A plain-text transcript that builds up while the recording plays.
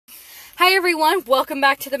Hi everyone, welcome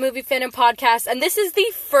back to the Movie Fandom Podcast, and this is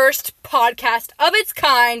the first podcast of its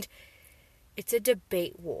kind. It's a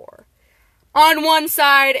debate war. On one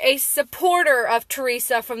side, a supporter of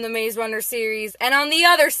Teresa from the Maze Runner series, and on the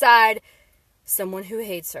other side, someone who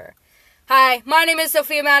hates her. Hi, my name is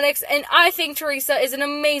Sophia Maddox, and I think Teresa is an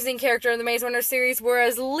amazing character in the Maze Runner series,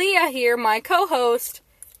 whereas Leah here, my co-host...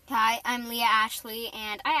 Hi, I'm Leah Ashley,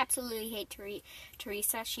 and I absolutely hate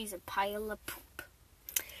Teresa. She's a pile of poop.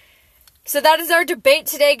 So that is our debate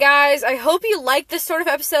today, guys. I hope you like this sort of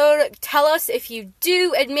episode. Tell us if you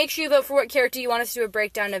do, and make sure you vote for what character you want us to do a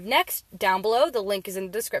breakdown of next, down below. The link is in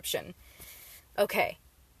the description. Okay.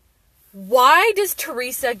 Why does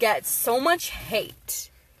Teresa get so much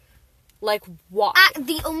hate? Like, why?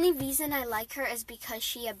 The only reason I like her is because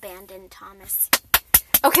she abandoned Thomas.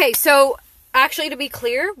 Okay, so... actually, to be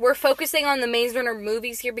clear, we're focusing on the Maze Runner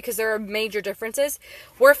movies here because there are major differences.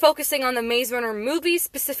 We're focusing on the Maze Runner movies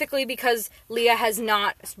specifically because Leah has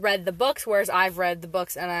not read the books, whereas I've read the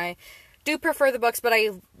books and I do prefer the books, but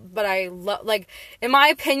I love, like, in my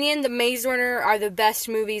opinion, the Maze Runner are the best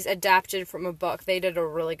movies adapted from a book. They did a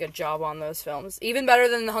really good job on those films. Even better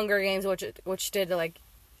than the Hunger Games, which did, like,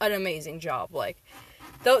 an amazing job. Like,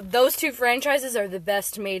 those two franchises are the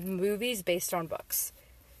best made movies based on books.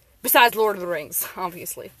 Besides Lord of the Rings,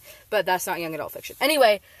 obviously. But that's not young adult fiction.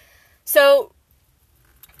 Anyway, so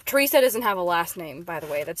Teresa doesn't have a last name, by the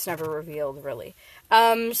way. That's never revealed, really.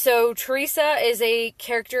 So Teresa is a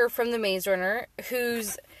character from the Maze Runner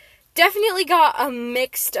who's definitely got a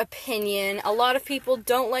mixed opinion. A lot of people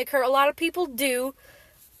don't like her. A lot of people do.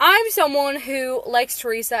 I'm someone who likes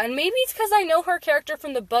Teresa, and maybe it's because I know her character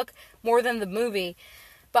from the book more than the movie.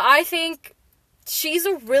 But I think... she's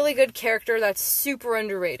a really good character that's super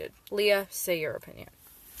underrated. Leah, say your opinion.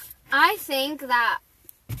 I think that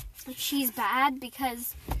she's bad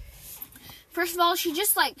because, first of all,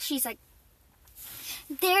 she's like,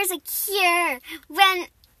 there's a cure.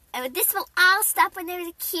 This will all stop when there's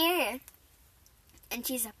a cure. And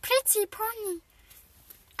she's a pretty pony.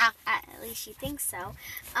 At least she thinks so.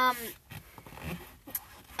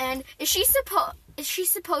 And is she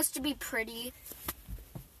supposed to be pretty?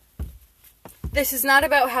 This is not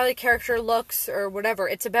about how the character looks or whatever.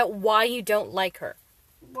 It's about why you don't like her.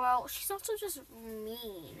 Well, she's also just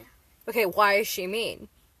mean. Okay, why is she mean?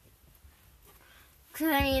 Because,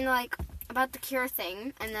 I mean, like, about the cure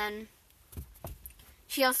thing, and then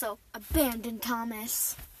she also abandoned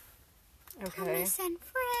Thomas. Okay. Thomas and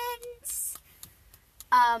friends.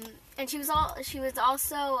 And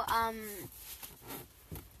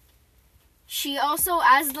she also,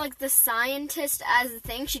 as, like, the scientist, as the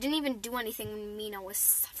thing, she didn't even do anything when Mina was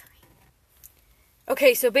suffering.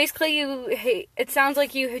 Okay, so basically it sounds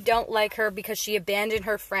like you don't like her because she abandoned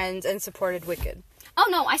her friends and supported Wicked. Oh,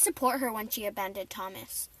 no, I support her when she abandoned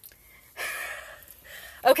Thomas.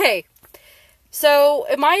 Okay, so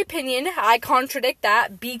in my opinion, I contradict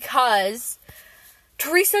that because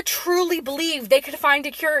Teresa truly believed they could find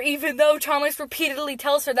a cure even though Thomas repeatedly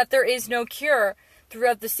tells her that there is no cure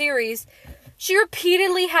throughout the series. She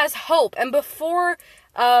repeatedly has hope, and before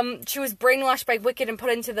she was brainwashed by Wicked and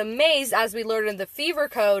put into the maze, as we learned in the Fever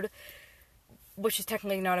Code, which is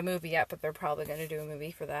technically not a movie yet, but they're probably going to do a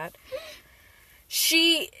movie for that.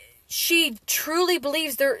 She truly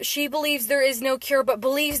believes there is no cure, but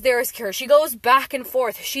believes there is cure. She goes back and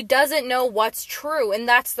forth. She doesn't know what's true, and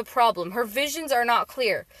that's the problem. Her visions are not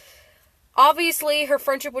clear. Obviously, her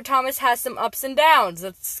friendship with Thomas has some ups and downs.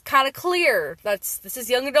 That's kind of clear. This is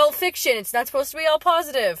young adult fiction. It's not supposed to be all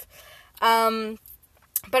positive.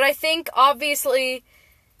 But I think, obviously,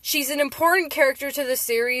 she's an important character to the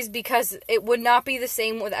series because it would not be the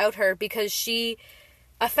same without her, because she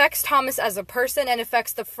affects Thomas as a person and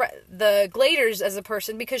affects the Gladers as a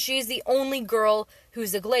person because she's the only girl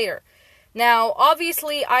who's a Glader. Now,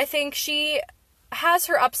 obviously, I think she has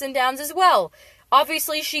her ups and downs as well.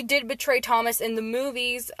 Obviously, she did betray Thomas in the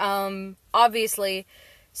movies, obviously.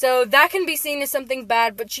 So that can be seen as something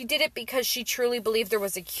bad, but she did it because she truly believed there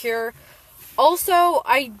was a cure. Also,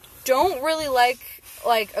 I don't really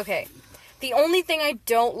okay, the only thing I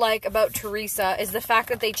don't like about Teresa is the fact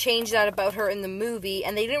that they changed that about her in the movie,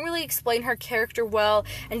 and they didn't really explain her character well,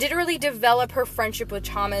 and didn't really develop her friendship with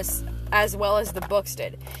Thomas as well as the books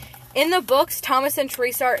did. In the books, Thomas and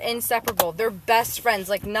Teresa are inseparable. They're best friends,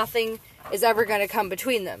 like nothing is ever going to come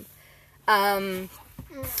between them.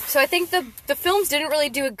 So I think the films didn't really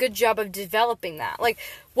do a good job of developing that. Like,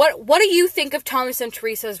 what do you think of Thomas and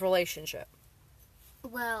Teresa's relationship?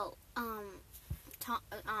 Well,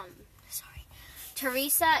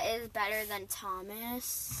 Teresa is better than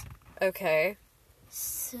Thomas. Okay.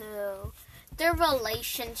 So, their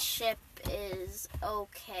relationship is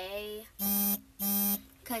okay.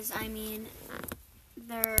 Because, I mean,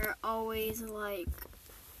 they're always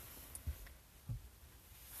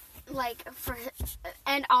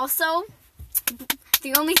and also,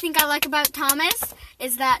 the only thing I like about Thomas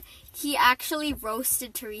is that he actually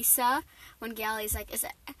roasted Teresa when Gally's like,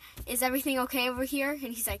 is everything okay over here?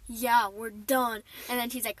 And he's like, yeah, we're done. And then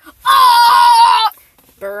he's like, oh!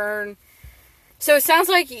 Burn. So it sounds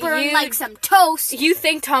like Burn like some toast. You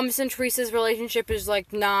think Thomas and Teresa's relationship is,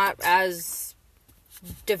 like, not as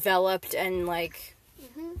developed and, like,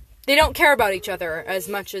 they don't care about each other as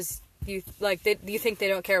much as you, like, you think they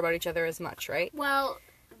don't care about each other as much, right? Well,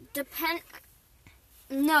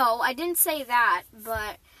 no, I didn't say that,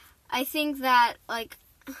 but I think that, like,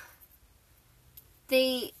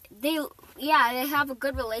 they have a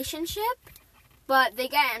good relationship, but they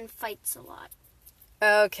get in fights a lot.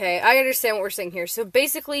 Okay, I understand what we're saying here. So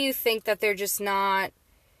basically you think that they're just not,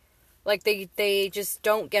 like, they just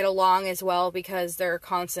don't get along as well because they're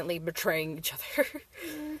constantly betraying each other.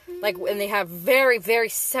 Like, and they have very, very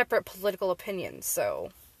separate political opinions, so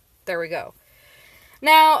there we go.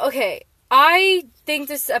 Now, okay, I think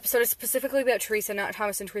this episode is specifically about Teresa, not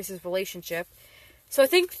Thomas and Teresa's relationship. So I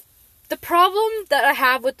think the problem that I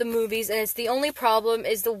have with the movies, and it's the only problem,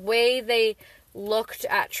 is the way they looked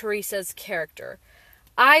at Teresa's character.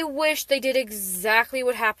 I wish they did exactly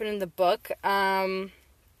what happened in the book,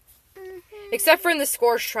 except for in the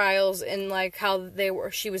Scourge trials, and like how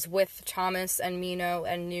she was with Thomas and Mino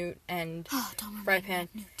and Newt and Fry Pan,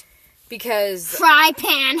 because Fry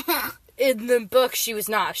Pan. In the book she was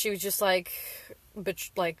not. She was just like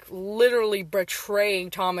literally betraying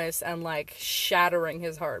Thomas and like shattering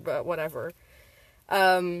his heart, but whatever.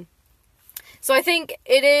 So I think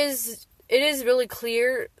it is really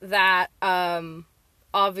clear that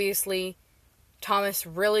obviously Thomas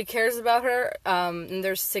really cares about her, and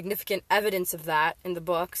there's significant evidence of that in the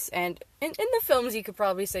books, and in the films you could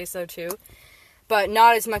probably say so too, but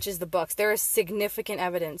not as much as the books. There is significant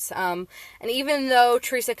evidence, and even though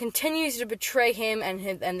Teresa continues to betray him and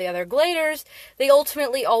the other Gladers, they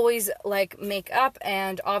ultimately always, like, make up,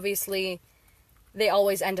 and obviously they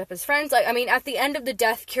always end up as friends. Like, I mean, at the end of the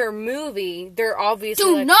Death Cure movie, they're obviously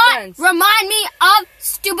Do like not friends. Remind me of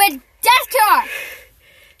stupid Death Cure!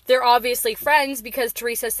 They're obviously friends because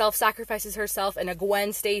Teresa self-sacrifices herself in a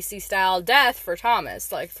Gwen Stacy-style death for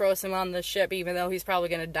Thomas. Like, throws him on the ship even though he's probably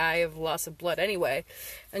going to die of loss of blood anyway.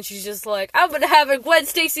 And she's just like, I'm going to have a Gwen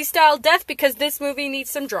Stacy-style death because this movie needs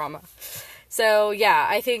some drama. So, yeah,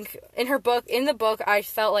 I think in the book, I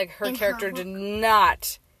felt like her character did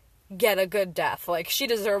not get a good death. Like, she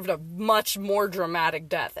deserved a much more dramatic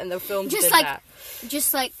death, and the film did that.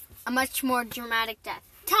 Just like a much more dramatic death.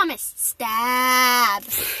 Thomas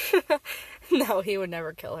stabs. No, he would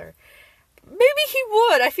never kill her. Maybe he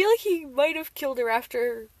would. I feel like he might have killed her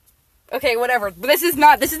after. Okay, whatever. But this is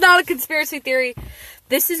not a conspiracy theory.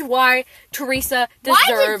 This is why Teresa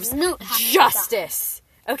deserves justice.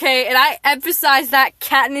 Okay, and I emphasize that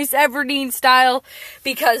Katniss Everdeen style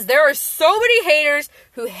because there are so many haters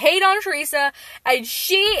who hate on Teresa, and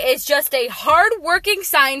she is just a hard-working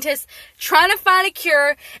scientist trying to find a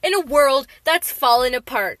cure in a world that's falling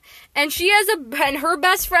apart. And and her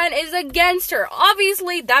best friend is against her.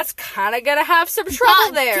 Obviously, that's kind of gonna have some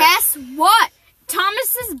trouble there. Guess what?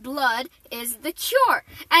 Thomas's blood is the cure,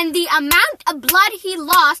 and the amount of blood he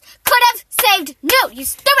lost could have saved Newt, you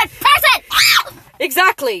stupid person!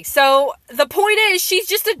 Exactly. So, the point is, she's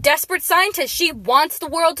just a desperate scientist. She wants the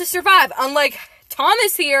world to survive, unlike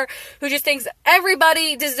Thomas here, who just thinks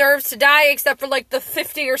everybody deserves to die except for, like, the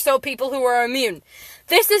 50 or so people who are immune.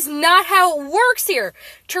 This is not how it works here.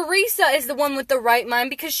 Teresa is the one with the right mind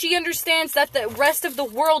because she understands that the rest of the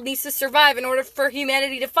world needs to survive in order for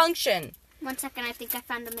humanity to function. 1 second, I think I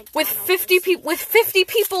found the McDonald's. With 50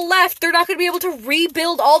 people left, they're not going to be able to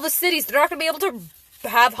rebuild all the cities. They're not going to be able to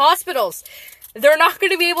have hospitals. They're not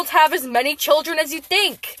going to be able to have as many children as you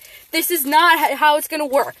think. This is not how it's going to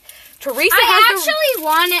work.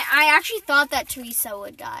 I actually thought that Teresa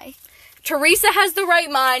would die. Teresa has the right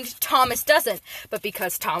mind. Thomas doesn't. But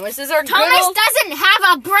because Thomas is our Thomas doesn't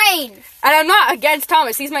have a brain. And I'm not against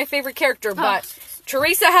Thomas. He's my favorite character, but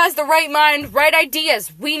Teresa has the right mind, right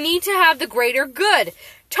ideas. We need to have the greater good.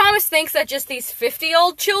 Thomas thinks that just these 50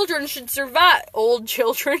 old children should survive. Old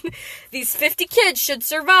children? These 50 kids should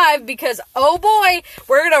survive because, oh boy,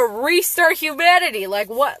 we're going to restart humanity. Like,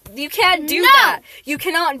 what? You can't do that. You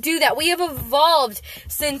cannot do that. We have evolved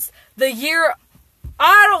since the year,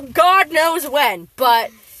 God knows when.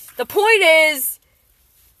 But the point is,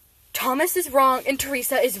 Thomas is wrong and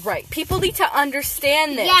Teresa is right. People need to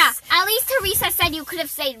understand this. Yeah, at least Teresa said you could have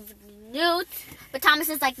saved Newt. But Thomas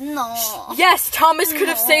is like, no. Yes, Thomas could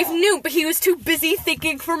have saved Newt, but he was too busy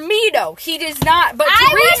thinking for Mito. He does not. But I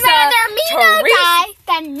would rather Mito die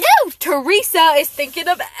than Newt. Teresa is thinking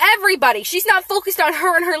of everybody. She's not focused on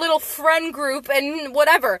her and her little friend group and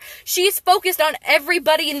whatever. She's focused on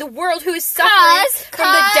everybody in the world who is suffering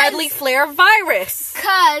from the deadly flare virus.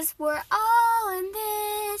 Because we're all in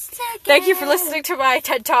this together. Thank you for listening to my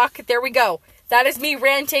TED Talk. There we go. That is me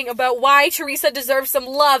ranting about why Teresa deserves some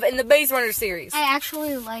love in the Maze Runner series. I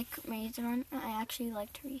actually like Maze Runner. I actually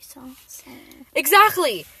like Teresa. So.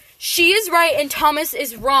 Exactly. She is right and Thomas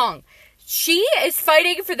is wrong. She is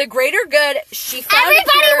fighting for the greater good. Everybody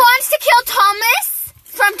wants to kill Thomas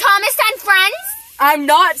from Thomas and Friends. I'm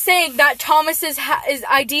not saying that Thomas's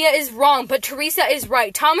idea is wrong, but Teresa is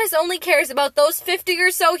right. Thomas only cares about those 50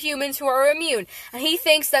 or so humans who are immune, and he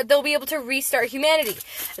thinks that they'll be able to restart humanity.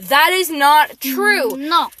 That is not true.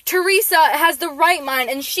 No. Teresa has the right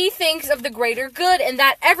mind, and she thinks of the greater good, and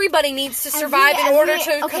that everybody needs to survive in order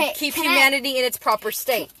to keep humanity in its proper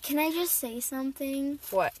state. Can I just say something?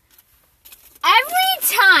 What?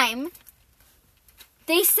 Every time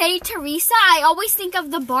they say Teresa, I always think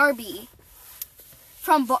of the Barbie.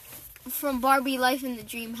 From Barbie Life in the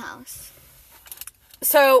Dream House.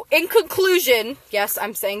 So, in conclusion, yes,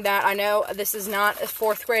 I'm saying that. I know this is not a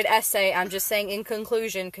 4th grade essay. I'm just saying in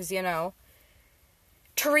conclusion, because, you know,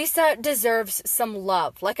 Teresa deserves some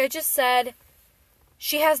love. Like I just said,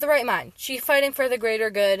 she has the right mind. She's fighting for the greater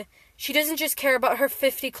good. She doesn't just care about her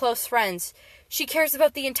 50 close friends. She cares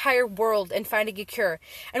about the entire world and finding a cure.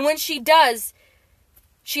 And when she does,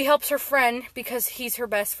 she helps her friend because he's her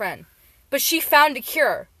best friend. But she found a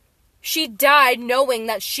cure. She died knowing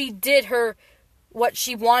that she did what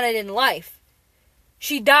she wanted in life.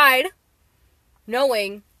 She died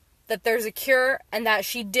knowing that there's a cure and that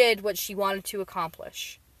she did what she wanted to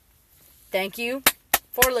accomplish. Thank you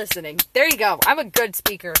for listening. There you go. I'm a good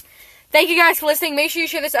speaker. Thank you guys for listening. Make sure you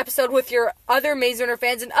share this episode with your other Maze Runner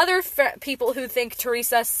fans and other people who think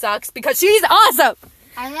Teresa sucks because she's awesome.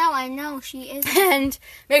 I know, she is. And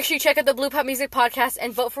make sure you check out the Blue Pop Music Podcast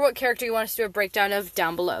and vote for what character you want us to do a breakdown of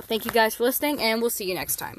down below. Thank you guys for listening, and we'll see you next time.